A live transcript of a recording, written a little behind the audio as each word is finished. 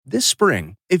This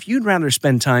spring, if you'd rather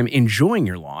spend time enjoying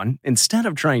your lawn instead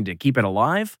of trying to keep it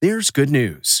alive, there's good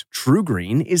news.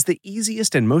 TruGreen is the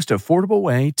easiest and most affordable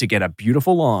way to get a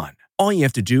beautiful lawn. All you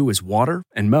have to do is water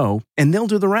and mow, and they'll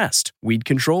do the rest. Weed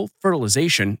control,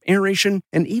 fertilization, aeration,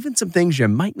 and even some things you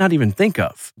might not even think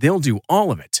of. They'll do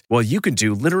all of it, while you can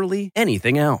do literally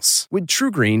anything else. With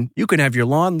TruGreen, you can have your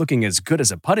lawn looking as good as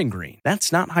a putting green.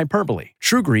 That's not hyperbole.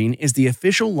 TruGreen is the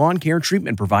official lawn care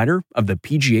treatment provider of the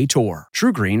PGA Tour.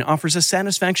 TruGreen offers a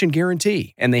satisfaction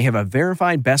guarantee, and they have a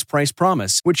verified best price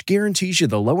promise, which guarantees you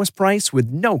the lowest price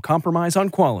with no compromise on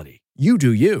quality. You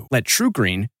do you. Let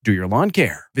TruGreen do your lawn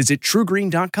care. Visit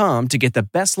TruGreen.com to get the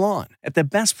best lawn at the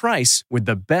best price with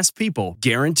the best people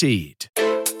guaranteed.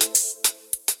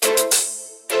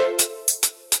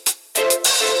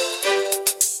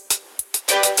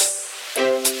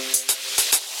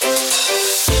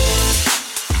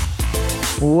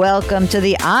 Welcome to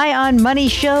the Eye on Money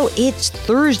Show. It's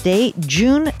Thursday,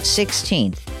 June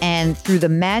 16th, and through the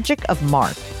magic of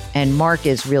Mark, and Mark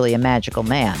is really a magical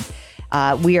man,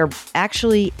 we are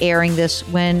actually airing this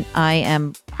when I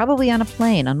am probably on a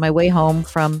plane on my way home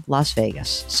from Las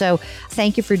Vegas. So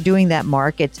thank you for doing that,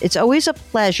 Mark. It's always a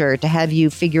pleasure to have you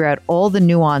figure out all the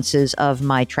nuances of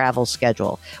my travel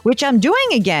schedule, which I'm doing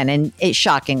again, and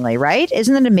shockingly, right?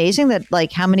 Isn't it amazing that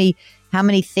how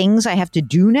many things I have to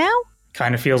do now?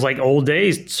 Kind of feels like old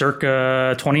days,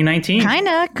 circa 2019.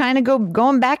 Kind of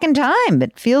going back in time.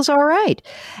 It feels all right.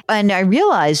 And I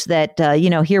realize that,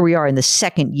 here we are in the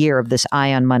second year of this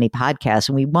Eye on Money podcast,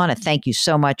 and we want to thank you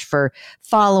so much for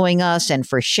following us and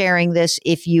for sharing this.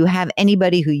 If you have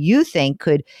anybody who you think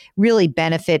could really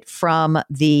benefit from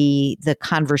the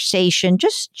conversation,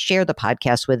 just share the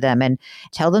podcast with them and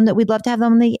tell them that we'd love to have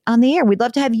them on the air. We'd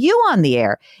love to have you on the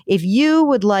air. If you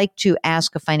would like to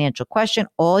ask a financial question,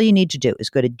 all you need to do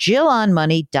is go to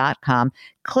JillOnMoney.com,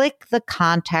 click the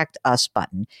Contact Us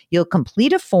button. You'll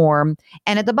complete a form,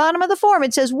 and at the bottom of the form,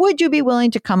 it says, would you be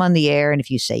willing to come on the air? And if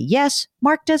you say yes,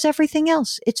 Mark does everything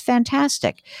else. It's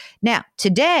fantastic. Now,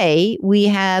 today, we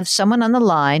have someone on the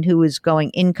line who is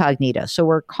going incognito. So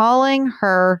we're calling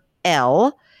her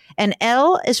Elle, and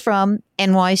Elle is from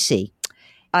NYC.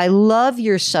 I love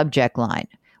your subject line,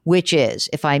 which is,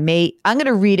 if I may, I'm going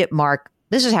to read it, Mark.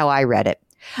 This is how I read it.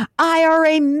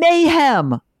 IRA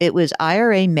mayhem. It was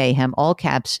IRA mayhem, all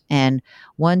caps, and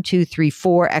 1, 2, 3,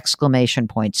 4 exclamation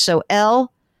points. So,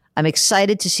 Elle, I'm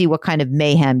excited to see what kind of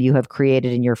mayhem you have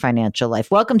created in your financial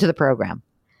life. Welcome to the program.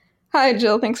 Hi,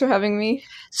 Jill. Thanks for having me.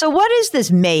 So what is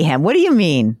this mayhem? What do you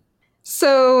mean?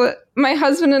 So my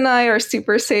husband and I are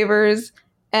super savers,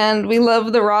 and we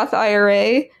love the Roth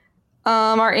IRA.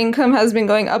 Our income has been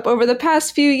going up over the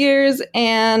past few years,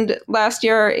 and last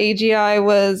year our AGI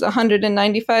was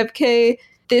 $195K.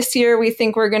 This year we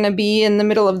think we're going to be in the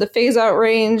middle of the phase-out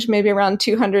range, maybe around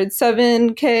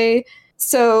 $207K.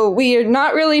 So we are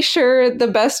not really sure the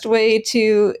best way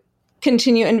to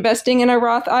continue investing in a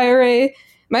Roth IRA.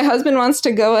 My husband wants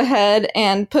to go ahead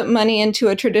and put money into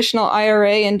a traditional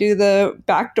IRA and do the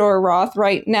backdoor Roth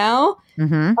right now.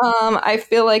 Mm-hmm. I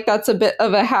feel like that's a bit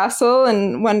of a hassle,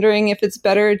 and wondering if it's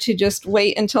better to just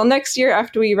wait until next year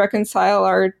after we reconcile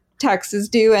our taxes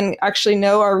due and actually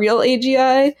know our real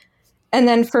AGI. And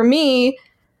then for me,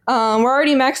 we're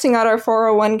already maxing out our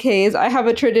 401ks. I have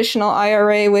a traditional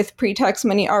IRA with pre-tax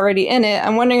money already in it.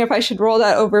 I'm wondering if I should roll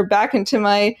that over back into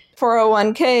my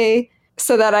 401k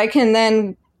so that I can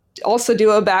then also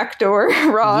do a backdoor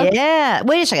Roth. Yeah.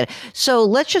 Wait a second. So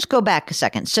let's just go back a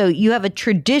second. So you have a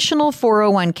traditional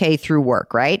 401k through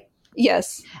work, right?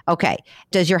 Yes. Okay.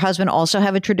 Does your husband also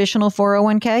have a traditional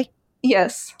 401k?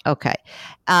 Yes. Okay.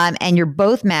 And you're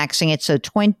both maxing it. So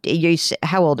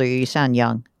how old are you? You sound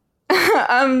young.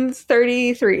 I'm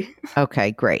 33.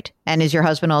 Okay, great. And is your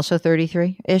husband also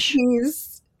 33-ish?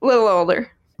 He's a little older.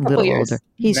 A little older.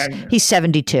 He's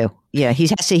 72. Yeah, he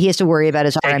has to worry about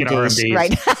his RMDs,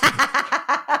 right?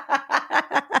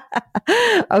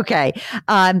 Okay.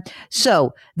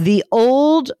 So the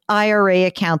old IRA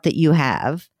account that you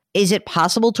have, is it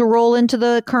possible to roll into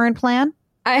the current plan?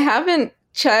 I haven't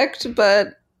checked,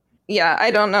 but yeah,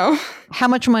 I don't know. How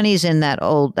much money is in that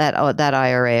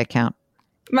IRA account?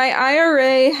 My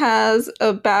IRA has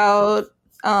about,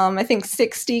 I think,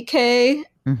 $60K.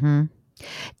 Mm-hmm.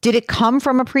 Did it come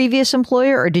from a previous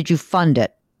employer, or did you fund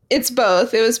it? It's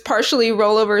both. It was partially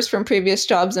rollovers from previous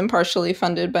jobs and partially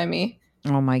funded by me.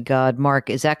 Oh my God, Mark,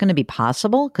 is that going to be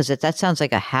possible? Because that sounds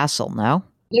like a hassle, no?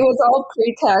 It was all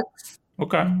pre-tax.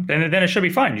 Okay, then it should be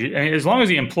fine. As long as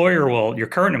your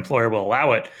current employer will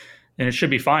allow it, then it should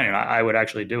be fine. And I would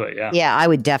actually do it, yeah. Yeah, I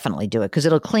would definitely do it because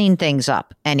it'll clean things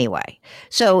up anyway.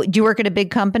 So do you work at a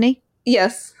big company?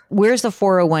 Yes. Where's the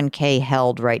 401k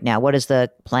held right now? What is the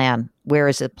plan? Where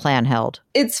is the plan held?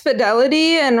 It's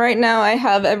Fidelity, and right now I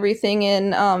have everything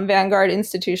in Vanguard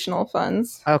institutional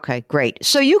funds. Okay, great.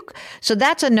 So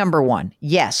that's a number one.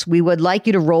 Yes, we would like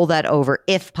you to roll that over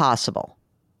if possible.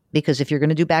 Because if you're going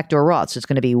to do backdoor Roths, it's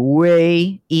going to be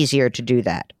way easier to do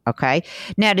that. Okay.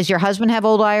 Now, does your husband have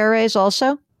old IRAs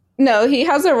also? No, he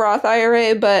has a Roth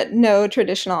IRA, but no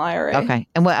traditional IRA. Okay.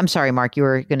 And I'm sorry, Mark, you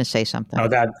were going to say something. Oh,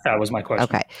 that was my question.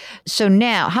 Okay. So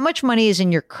now, how much money is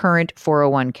in your current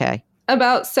 401k?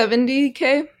 About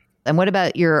 $70K. And what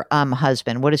about your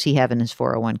husband? What does he have in his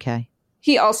 401k?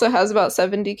 He also has about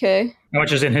 $70K. How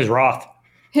much is in his Roth?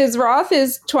 His Roth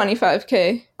is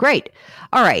 $25K. Great.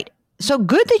 All right. So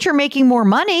good that you're making more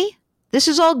money. This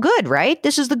is all good, right?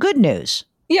 This is the good news.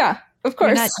 Yeah, of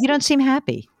course. You don't seem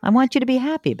happy. I want you to be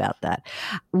happy about that.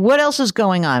 What else is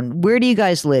going on? Where do you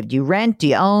guys live? Do you rent? Do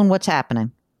you own? What's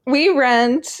happening? We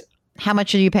rent. How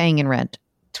much are you paying in rent?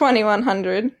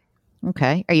 $2,100.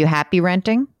 Okay. Are you happy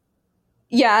renting?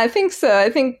 Yeah, I think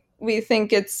so. We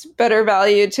think it's better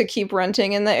value to keep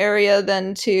renting in the area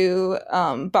than to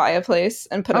buy a place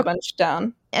and put a bunch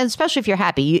down. And especially if you're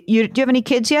happy. Do you have any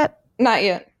kids yet? Not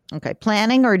yet. Okay.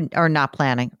 Planning or not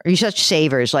planning? Are you such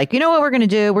savers? Like, you know what we're going to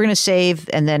do? We're going to save.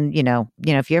 And then,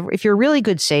 if you're a really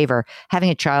good saver,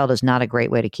 having a child is not a great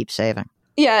way to keep saving.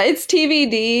 Yeah, it's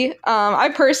TBD. I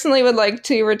personally would like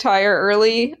to retire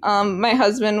early. My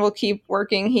husband will keep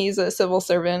working. He's a civil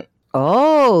servant.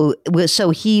 Oh, so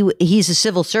he's a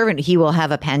civil servant. He will have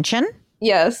a pension?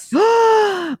 Yes.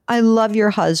 I love your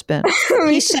husband.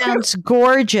 He sounds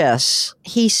gorgeous.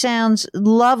 He sounds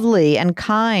lovely and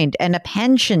kind, and a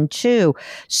pension too.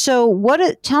 So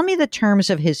tell me the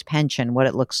terms of his pension, what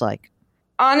it looks like.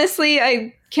 Honestly,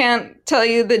 I can't tell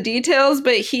you the details,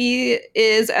 but he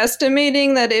is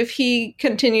estimating that if he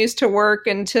continues to work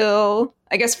until,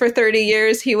 I guess for 30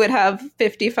 years, he would have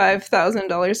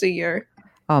 $55,000 a year.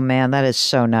 Oh man, that is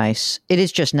so nice. It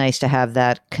is just nice to have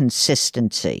that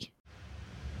consistency.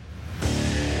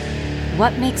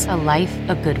 What makes a life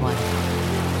a good one?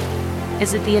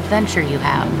 Is it the adventure you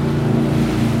have?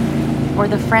 Or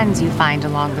the friends you find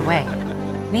along the way?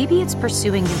 Maybe it's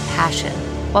pursuing your passion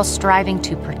while striving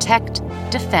to protect,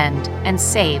 defend, and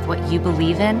save what you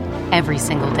believe in every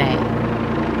single day.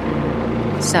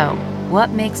 So, what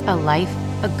makes a life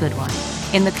a good one?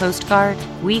 In the Coast Guard,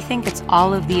 we think it's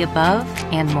all of the above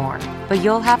and more, but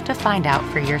you'll have to find out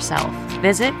for yourself.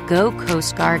 Visit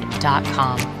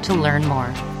gocoastguard.com to learn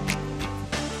more.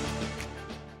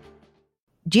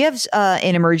 Do you have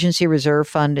an emergency reserve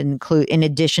fund in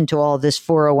addition to all of this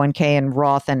 401k and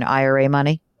Roth and IRA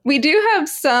money? We do have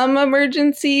some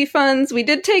emergency funds. We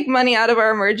did take money out of our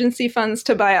emergency funds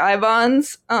to buy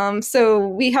I-bonds. So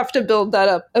we have to build that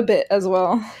up a bit as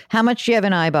well. How much do you have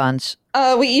in I-bonds?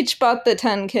 We each bought the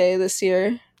 10K this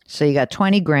year. So you got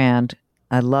 20 grand.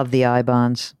 I love the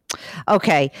I-bonds.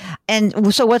 Okay.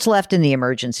 And so what's left in the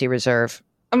emergency reserve?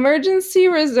 Emergency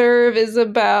reserve is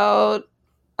about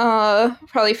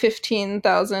probably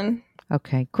 15,000.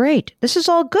 Okay, great. This is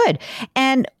all good.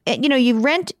 And, you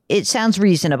rent, it sounds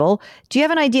reasonable. Do you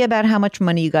have an idea about how much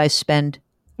money you guys spend?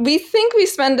 We think we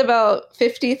spend about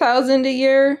 50,000 a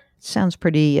year. Sounds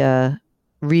pretty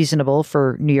reasonable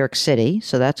for New York City,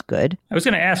 so that's good. I was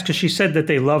going to ask, because she said that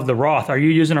they love the Roth. Are you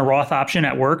using a Roth option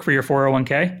at work for your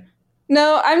 401k?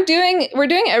 No, we're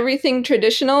doing everything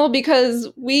traditional because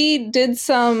we did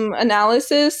some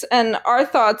analysis and our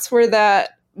thoughts were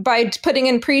that by putting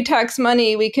in pre-tax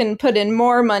money, we can put in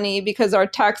more money because our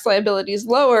tax liability is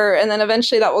lower. And then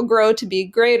eventually that will grow to be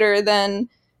greater than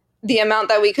the amount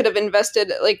that we could have invested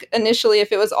like initially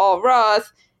if it was all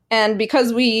Roth. And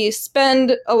because we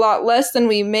spend a lot less than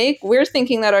we make, we're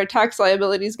thinking that our tax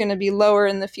liability is going to be lower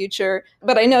in the future.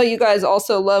 But I know you guys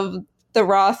also love the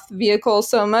Roth vehicle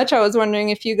so much. I was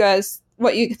wondering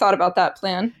what you thought about that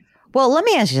plan. Well, let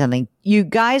me ask you something. You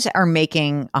guys are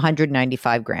making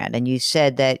 195 grand and you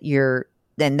said that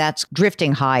then that's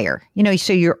drifting higher.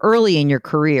 So you're early in your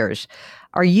careers.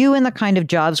 Are you in the kind of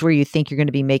jobs where you think you're going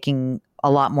to be making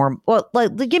a lot more? Well,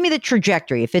 give me the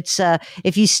trajectory.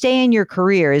 If you stay in your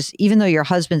careers, even though your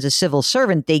husband's a civil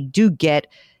servant, they do get,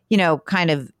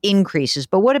 kind of increases.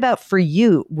 But what about for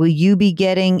you? Will you be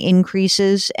getting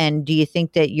increases? And do you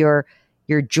think that your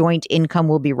joint income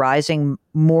will be rising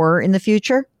more in the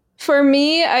future? For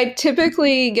me, I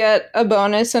typically get a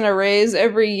bonus and a raise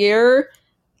every year.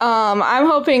 I'm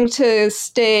hoping to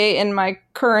stay in my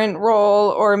current role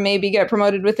or maybe get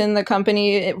promoted within the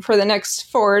company for the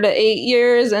next 4 to 8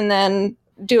 years and then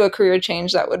do a career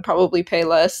change that would probably pay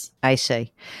less. I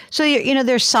see. So,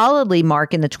 they're solidly,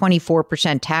 Mark, in the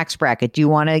 24% tax bracket. Do you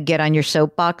want to get on your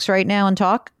soapbox right now and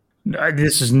talk?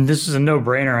 This is a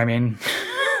no-brainer. I mean,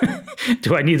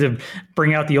 do I need to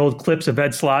bring out the old clips of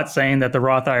Ed Slott saying that the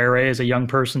Roth IRA is a young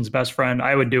person's best friend?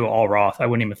 I would do all Roth. I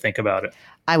wouldn't even think about it.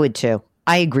 I would too.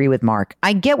 I agree with Mark.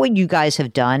 I get what you guys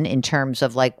have done in terms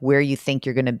of like where you think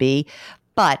you're going to be.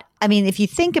 But I mean, if you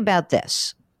think about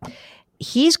this,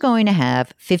 he's going to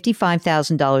have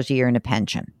 $55,000 a year in a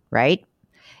pension, right?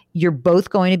 You're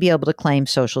both going to be able to claim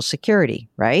Social Security,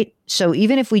 right? So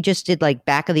even if we just did like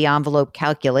back of the envelope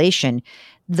calculation,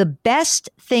 the best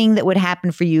thing that would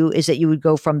happen for you is that you would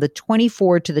go from the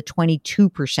 24 to the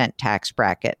 22% tax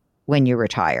bracket when you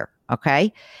retire,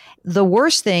 okay? The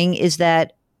worst thing is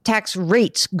that tax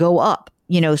rates go up,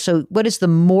 so what is the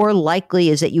more likely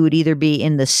is that you would either be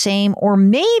in the same or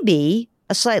maybe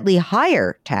a slightly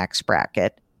higher tax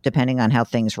bracket, depending on how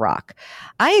things rock.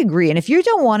 I agree. And if you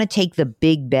don't want to take the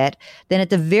big bet, then at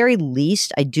the very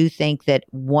least, I do think that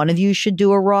one of you should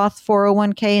do a Roth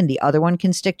 401k and the other one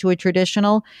can stick to a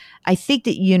traditional. I think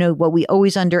that, what we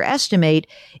always underestimate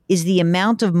is the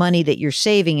amount of money that you're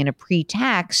saving in a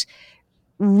pre-tax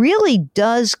really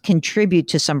does contribute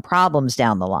to some problems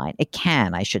down the line. It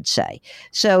can, I should say.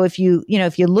 So if you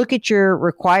look at your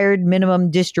required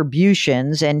minimum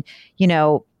distributions and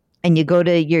you go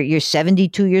to you're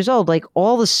 72 years old, like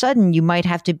all of a sudden you might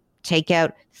have to take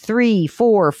out 3,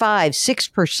 4, 5,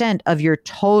 6% of your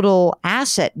total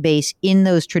asset base in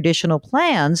those traditional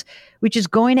plans, which is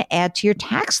going to add to your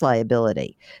tax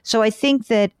liability. So I think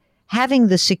that having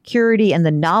the security and the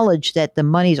knowledge that the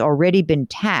money's already been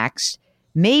taxed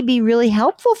may be really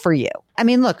helpful for you. I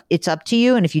mean, look, it's up to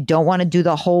you. And if you don't want to do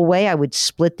the whole way, I would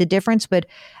split the difference. But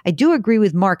I do agree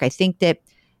with Mark. I think that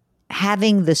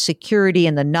having the security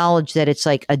and the knowledge that it's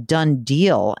like a done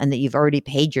deal and that you've already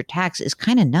paid your tax is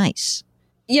kind of nice.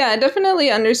 Yeah, I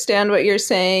definitely understand what you're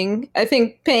saying. I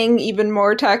think paying even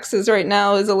more taxes right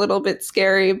now is a little bit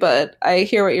scary, but I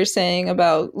hear what you're saying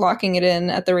about locking it in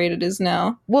at the rate it is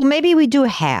now. Well, maybe we do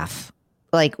half.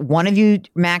 Like one of you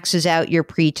maxes out your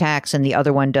pre-tax and the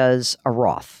other one does a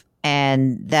Roth.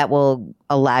 And that will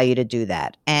allow you to do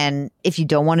that. And if you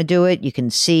don't want to do it,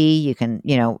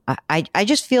 I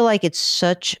just feel like it's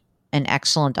such an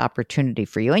excellent opportunity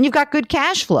for you. And you've got good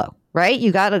cash flow, right?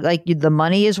 You got the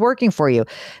money is working for you.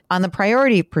 On the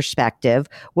priority perspective,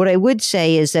 what I would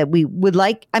say is that we would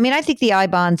I think the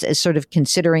I-bonds is sort of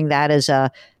considering that as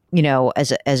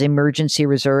as emergency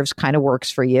reserves kind of works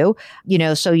for you,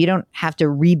 so you don't have to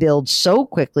rebuild so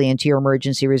quickly into your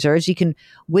emergency reserves. You can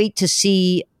wait to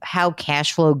see how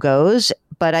cash flow goes.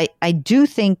 But I do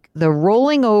think the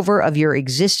rolling over of your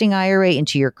existing IRA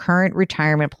into your current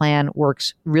retirement plan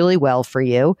works really well for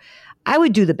you. I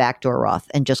would do the backdoor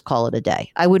Roth and just call it a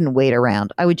day. I wouldn't wait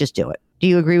around. I would just do it. Do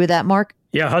you agree with that, Mark?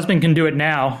 Yeah, husband can do it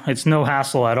now. It's no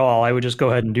hassle at all. I would just go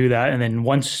ahead and do that. And then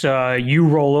once you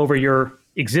roll over your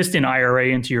existing IRA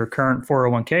into your current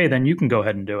 401k, then you can go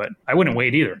ahead and do it. I wouldn't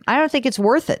wait either. I don't think it's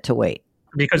worth it to wait.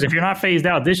 Because if you're not phased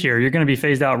out this year, you're going to be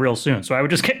phased out real soon. So I would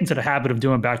just get into the habit of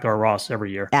doing backdoor Roths every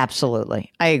year.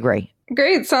 Absolutely. I agree.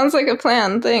 Great. Sounds like a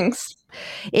plan. Thanks.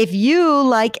 If you,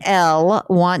 like Elle,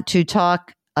 want to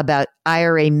talk about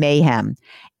IRA mayhem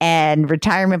and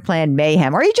retirement plan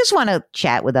mayhem, or you just want to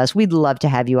chat with us, we'd love to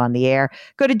have you on the air.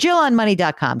 Go to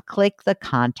JillOnMoney.com, click the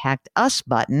Contact Us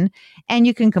button, and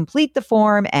you can complete the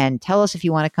form and tell us if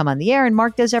you want to come on the air, and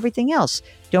Mark does everything else.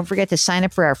 Don't forget to sign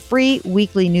up for our free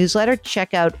weekly newsletter.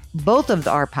 Check out both of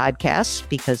our podcasts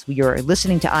because you're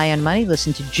listening to Eye on Money.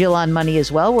 Listen to Jill on Money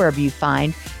as well, wherever you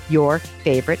find your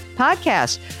favorite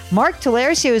podcast. Mark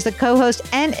Talercio is the co-host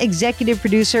and executive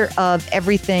producer of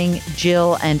everything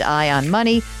Jill and Eye on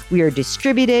Money. We are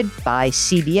distributed by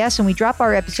CBS, and we drop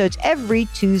our episodes every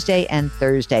Tuesday and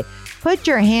Thursday. Put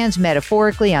your hands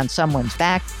metaphorically on someone's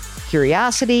back.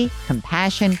 Curiosity,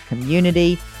 compassion,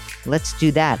 community. Let's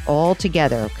do that all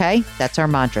together, okay? That's our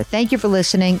mantra. Thank you for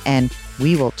listening, and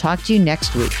we will talk to you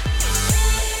next week.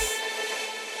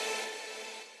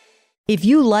 If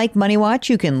you like Money Watch,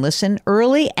 you can listen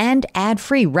early and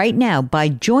ad-free right now by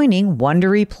joining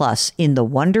Wondery Plus in the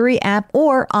Wondery app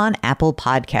or on Apple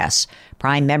Podcasts.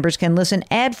 Prime members can listen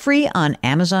ad-free on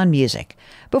Amazon Music.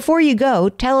 Before you go,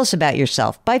 tell us about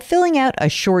yourself by filling out a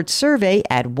short survey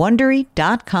at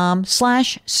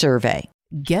Wondery.com/survey.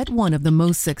 Get one of the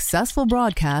most successful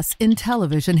broadcasts in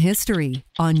television history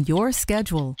on your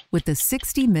schedule with the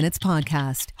 60 Minutes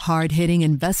Podcast. Hard-hitting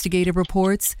investigative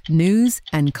reports, news,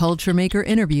 and culture maker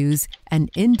interviews,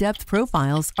 and in-depth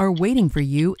profiles are waiting for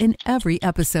you in every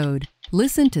episode.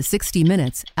 Listen to 60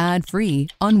 Minutes ad-free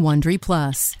on Wondery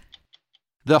Plus.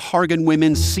 The Hargan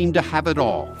women seem to have it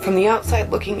all. From the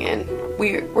outside looking in,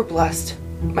 we were blessed.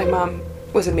 My mom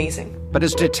was amazing. But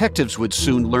as detectives would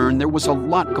soon learn, there was a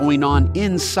lot going on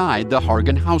inside the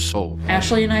Hargan household.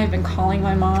 Ashley and I have been calling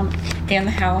my mom and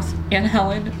the house and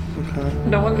Helen. Okay.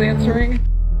 No one's answering.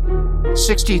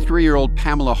 63-year-old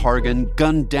Pamela Hargan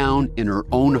gunned down in her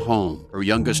own home. Her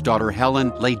youngest daughter,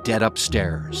 Helen, lay dead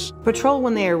upstairs. Patrol,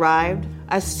 when they arrived,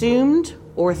 assumed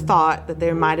or thought that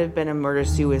there might have been a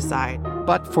murder-suicide.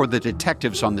 But for the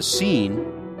detectives on the scene,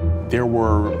 there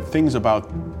were things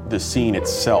about the scene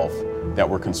itself that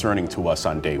were concerning to us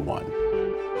on day one.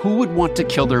 Who would want to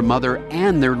kill their mother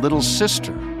and their little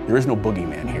sister? There is no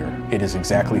boogeyman here. It is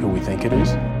exactly who we think it is.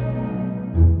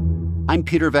 I'm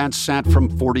Peter Van Sant from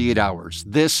 48 Hours.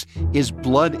 This is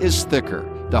Blood is Thicker,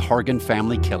 the Hargan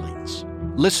family killings.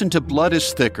 Listen to Blood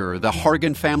is Thicker, the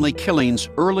Hargan family killings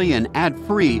early and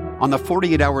ad-free on the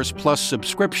 48 Hours Plus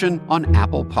subscription on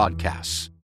Apple Podcasts.